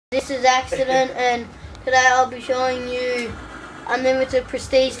This is Accident, and today I'll be showing you unlimited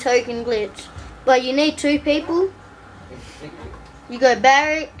prestige token glitch. But you need 2 people. You go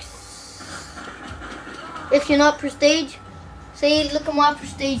barracks. If you're not prestige, see, look at my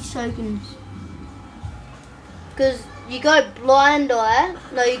prestige tokens. Because you go blind eye,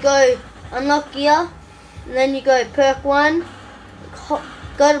 no, you go unlock gear, and then you go perk 1,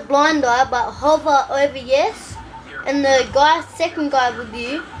 go to blind eye, but hover over yes, and the second guy with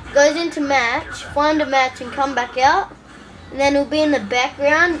you goes into match, find a match and come back out, and then it'll be in the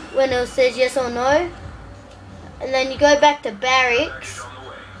background when it says yes or no, and then you go back to barracks,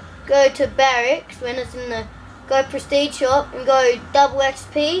 when it's in the go prestige shop and go double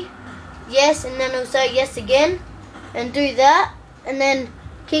XP, yes, and then it'll say yes again, and do that, and then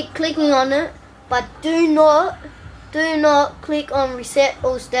keep clicking on it, but do not click on reset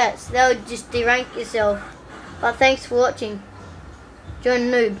all stats, that would just derank yourself. But thanks for watching.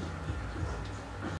 Join Noob.